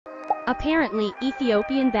Apparently,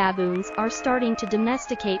 Ethiopian baboons are starting to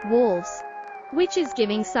domesticate wolves, which is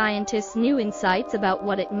giving scientists new insights about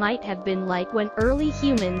what it might have been like when early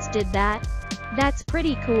humans did that. That's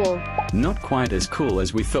pretty cool. Not quite as cool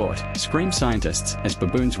as we thought, scream scientists as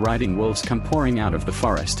baboons riding wolves come pouring out of the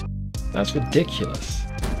forest. That's ridiculous.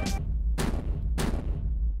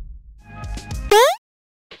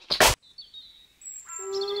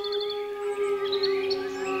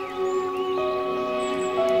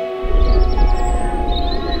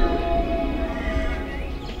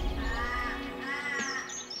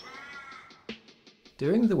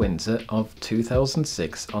 During the winter of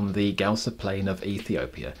 2006 on the Gelada plain of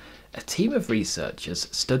Ethiopia, a team of researchers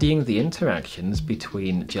studying the interactions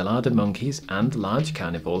between Gelada monkeys and large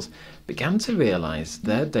carnivores began to realise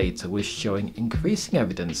their data was showing increasing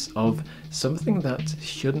evidence of something that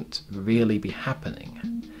shouldn't really be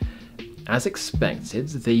happening. As expected,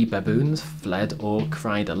 the baboons fled or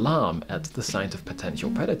cried alarm at the sight of potential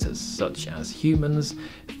predators such as humans,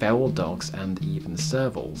 feral dogs and even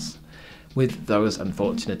servals, with those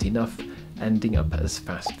unfortunate enough ending up as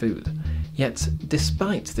fast food. Yet,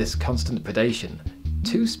 despite this constant predation,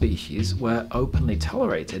 two species were openly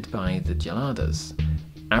tolerated by the Geladas: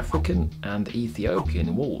 African and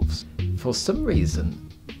Ethiopian wolves. For some reason,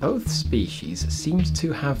 both species seemed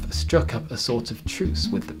to have struck up a sort of truce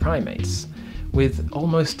with the primates, with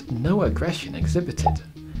almost no aggression exhibited.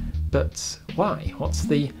 But why? What's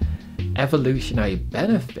the evolutionary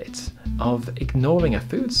benefit of ignoring a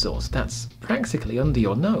food source that's practically under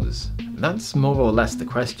your nose? That's more or less the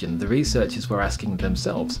question the researchers were asking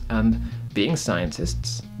themselves, and being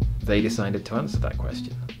scientists, they decided to answer that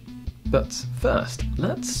question. But first,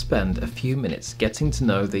 let's spend a few minutes getting to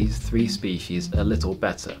know these three species a little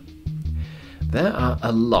better. There are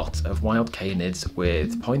a lot of wild canids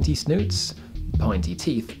with pointy snoots, pointy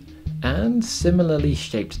teeth, and similarly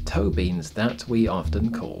shaped toe beans that we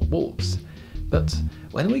often call wolves. But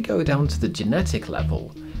when we go down to the genetic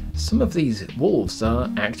level, some of these wolves are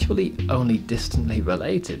actually only distantly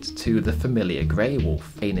related to the familiar grey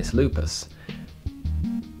wolf, Canis lupus.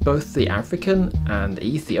 Both the African and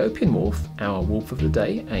Ethiopian wolf, our wolf of the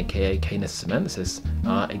day, aka Canis simensis,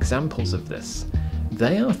 are examples of this.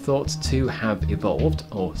 They are thought to have evolved,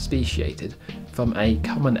 or speciated, from a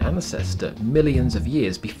common ancestor millions of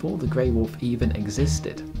years before the grey wolf even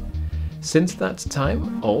existed. Since that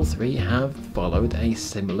time, all three have followed a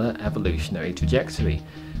similar evolutionary trajectory,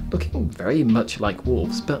 looking very much like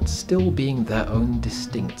wolves but still being their own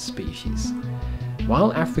distinct species.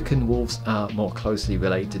 While African wolves are more closely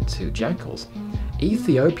related to jackals,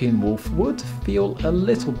 Ethiopian wolf would feel a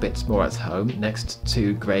little bit more at home next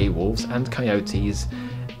to grey wolves and coyotes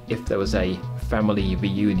if there was a family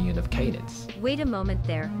reunion of canids. Wait a moment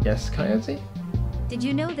there. Yes, Coyote? Did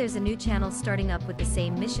you know there's a new channel starting up with the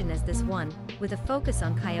same mission as this one, with a focus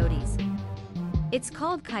on coyotes? It's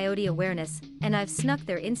called Coyote Awareness, and I've snuck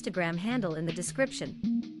their Instagram handle in the description.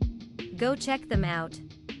 Go check them out.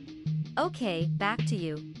 Okay, back to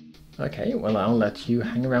you. Okay, well, I'll let you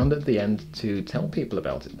hang around at the end to tell people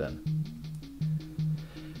about it then.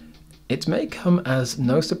 It may come as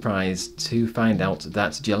no surprise to find out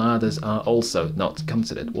that Geladas are also not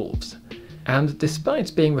considered wolves. And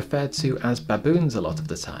despite being referred to as baboons a lot of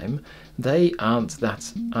the time, they aren't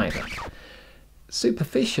that either.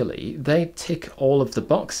 Superficially, they tick all of the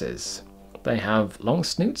boxes. They have long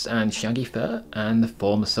snoots and shaggy fur, and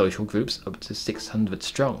form social groups up to 600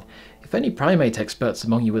 strong. If any primate experts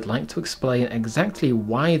among you would like to explain exactly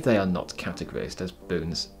why they are not categorized as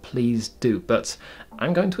baboons, please do, but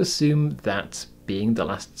I'm going to assume that, being the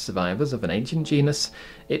last survivors of an ancient genus,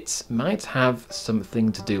 it might have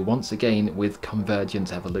something to do once again with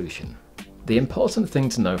convergent evolution. The important thing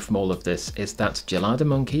to know from all of this is that Gelada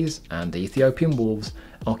monkeys and Ethiopian wolves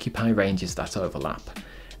occupy ranges that overlap,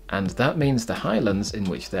 and that means the highlands in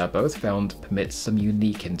which they are both found permit some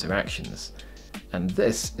unique interactions. And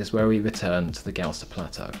this is where we return to the Gelada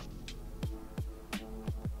Plateau.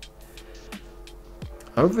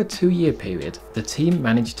 Over a 2-year period, the team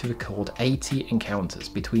managed to record 80 encounters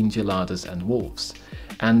between Geladas and wolves,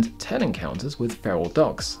 and 10 encounters with feral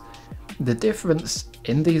dogs. The difference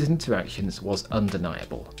in these interactions was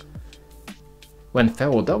undeniable. When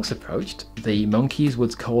feral dogs approached, the monkeys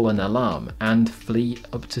would call an alarm and flee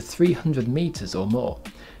up to 300 meters or more.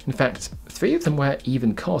 In fact, 3 of them were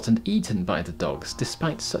even caught and eaten by the dogs,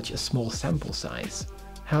 despite such a small sample size.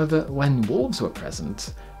 However, when wolves were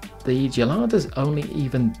present, the Geladas only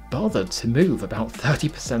even bothered to move about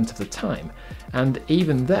 30% of the time, and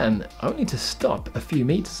even then, only to stop a few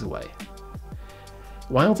meters away.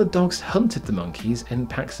 While the dogs hunted the monkeys in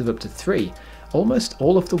packs of up to 3, almost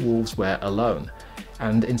all of the wolves were alone,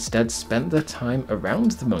 and instead spent their time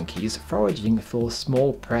around the monkeys foraging for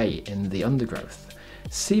small prey in the undergrowth,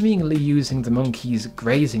 seemingly using the monkeys'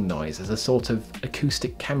 grazing noise as a sort of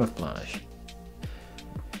acoustic camouflage.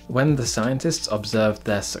 When the scientists observed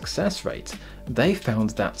their success rate, they found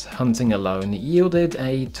that hunting alone yielded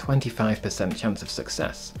a 25% chance of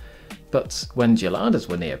success, but when geladas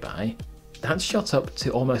were nearby, that shot up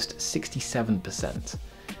to almost 67%.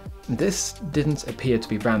 This didn't appear to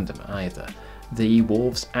be random either. The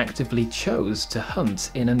wolves actively chose to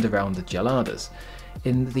hunt in and around the geladas.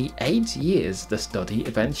 In the 8 years the study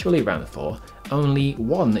eventually ran for, only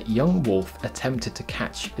one young wolf attempted to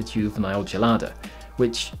catch a juvenile gelada,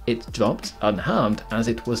 which it dropped unharmed as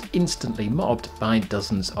it was instantly mobbed by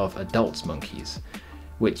dozens of adult monkeys.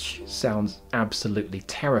 Which sounds absolutely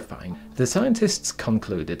terrifying. The scientists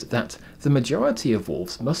concluded that the majority of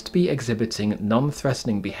wolves must be exhibiting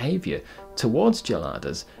non-threatening behaviour towards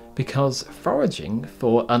geladas because foraging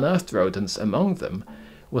for unearthed rodents among them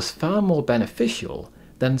was far more beneficial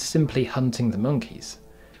than simply hunting the monkeys.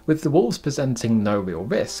 With the wolves presenting no real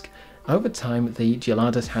risk, over time the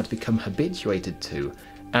geladas had become habituated to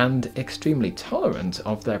and extremely tolerant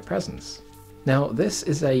of their presence. Now, this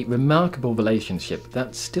is a remarkable relationship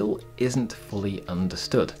that still isn't fully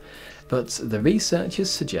understood, but the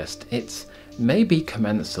researchers suggest it may be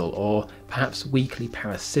commensal or perhaps weakly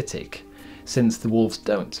parasitic, since the wolves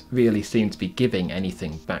don't really seem to be giving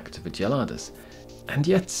anything back to the geladas. And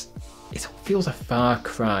yet, it feels a far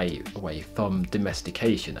cry away from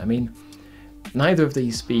domestication. I mean, neither of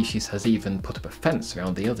these species has even put up a fence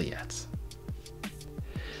around the other yet.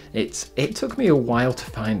 It took me a while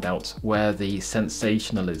to find out where the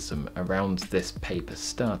sensationalism around this paper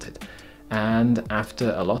started, and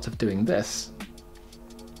after a lot of doing this,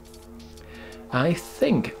 I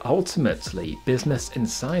think ultimately Business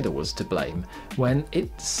Insider was to blame when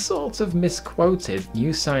it sort of misquoted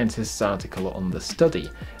New Scientist's article on the study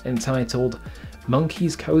entitled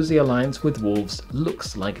 "Monkeys' Cozy Alliance with Wolves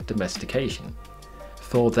Looks Like Domestication."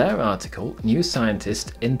 For their article, New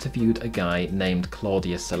Scientist interviewed a guy named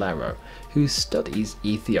Claudius Solero, who studies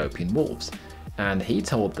Ethiopian wolves, and he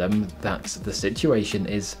told them that the situation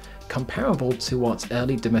is comparable to what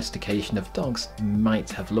early domestication of dogs might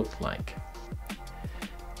have looked like.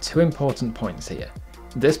 2 important points here.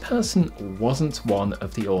 This person wasn't one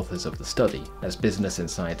of the authors of the study, as Business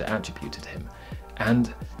Insider attributed him,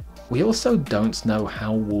 and we also don't know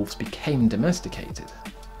how wolves became domesticated,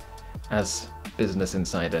 as Business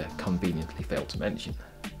Insider conveniently failed to mention.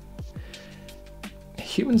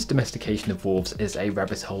 Humans' domestication of wolves is a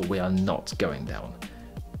rabbit hole we are not going down.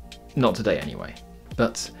 Not today anyway.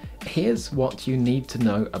 But here's what you need to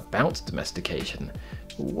know about domestication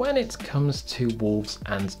when it comes to wolves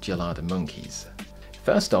and gelada monkeys.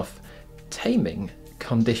 First off, taming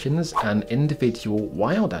conditions an individual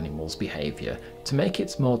wild animal's behaviour to make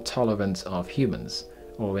it more tolerant of humans,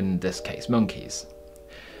 or in this case monkeys.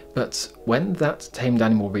 But when that tamed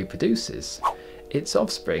animal reproduces, its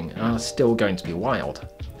offspring are still going to be wild.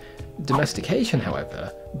 Domestication,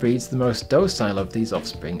 however, breeds the most docile of these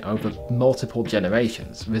offspring over multiple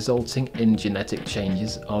generations, resulting in genetic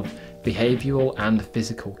changes of behavioural and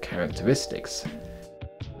physical characteristics.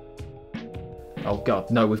 Oh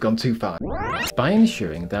god, no, we've gone too far. By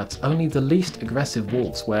ensuring that only the least aggressive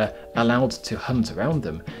wolves were allowed to hunt around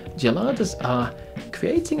them, geladas are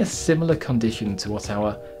creating a similar condition to what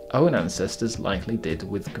our own ancestors likely did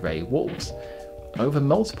with grey wolves. Over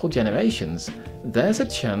multiple generations, there's a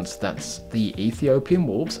chance that the Ethiopian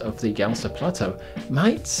wolves of the Gelada Plateau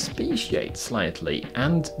might speciate slightly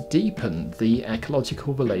and deepen the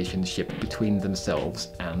ecological relationship between themselves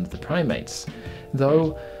and the primates,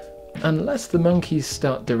 though unless the monkeys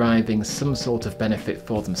start deriving some sort of benefit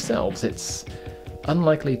for themselves, it's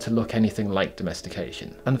unlikely to look anything like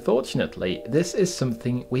domestication. Unfortunately, this is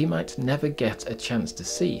something we might never get a chance to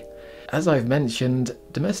see. As I've mentioned,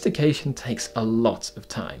 domestication takes a lot of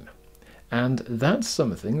time, and that's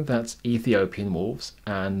something that Ethiopian wolves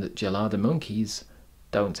and gelada monkeys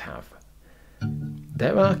don't have.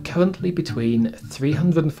 There are currently between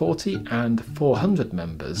 340 and 400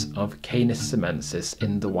 members of Canis simensis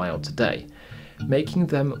in the wild today, making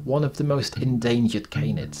them one of the most endangered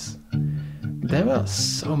canids. There are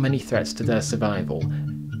so many threats to their survival.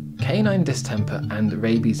 Canine distemper and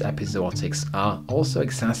rabies epizootics are also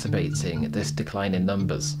exacerbating this decline in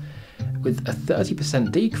numbers, with a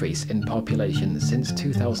 30% decrease in population since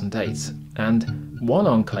 2008, and one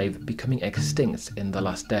enclave becoming extinct in the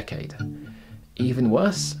last decade. Even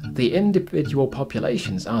worse, the individual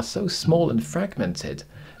populations are so small and fragmented,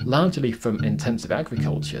 largely from intensive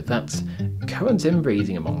agriculture, that current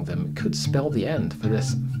inbreeding among them could spell the end for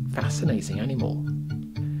this fascinating animal.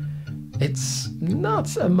 It's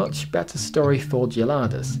not a much better story for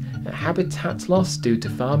geladas. Habitat loss due to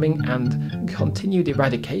farming and continued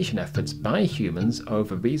eradication efforts by humans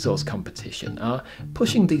over resource competition are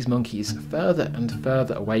pushing these monkeys further and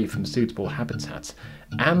further away from suitable habitats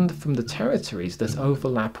and from the territories that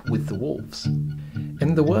overlap with the wolves.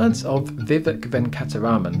 In the words of Vivek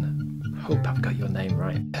Venkataraman, hope I've got your name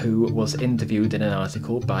right, who was interviewed in an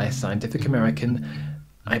article by Scientific American,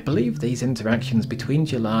 I believe these interactions between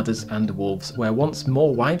geladas and wolves were once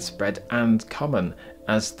more widespread and common,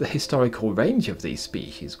 as the historical range of these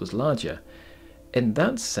species was larger. In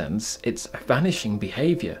that sense, it's vanishing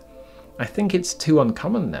behaviour. I think it's too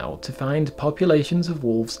uncommon now to find populations of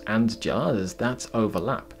wolves and geladas that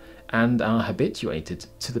overlap, and are habituated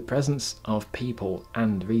to the presence of people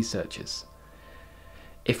and researchers.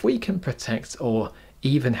 If we can protect or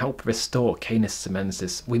even help restore Canis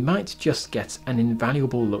simensis, we might just get an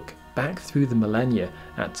invaluable look back through the millennia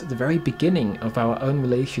at the very beginning of our own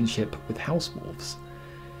relationship with house wolves.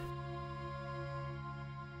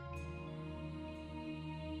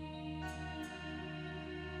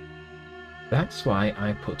 That's why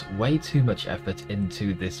I put way too much effort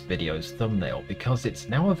into this video's thumbnail, because it's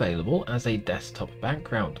now available as a desktop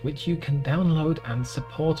background which you can download and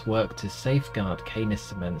support work to safeguard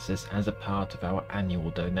Canis simensis as a part of our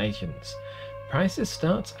annual donations. Prices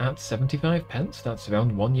start at 75p, that's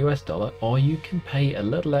around $1 US, or you can pay a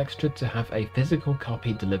little extra to have a physical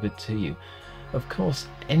copy delivered to you. Of course,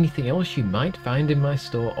 anything else you might find in my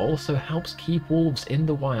store also helps keep wolves in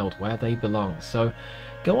the wild where they belong, so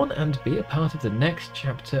go on and be a part of the next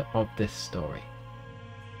chapter of this story.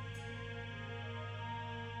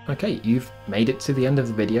 Okay, you've made it to the end of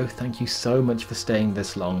the video. Thank you so much for staying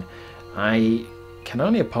this long. I can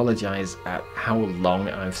only apologise at how long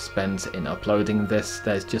I've spent in uploading this.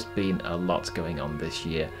 There's just been a lot going on this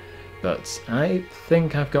year, but I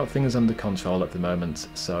think I've got things under control at the moment,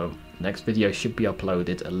 so next video should be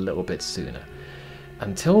uploaded a little bit sooner.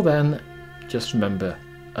 Until then, just remember,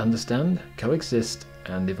 understand, coexist,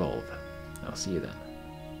 and evolve. I'll see you then.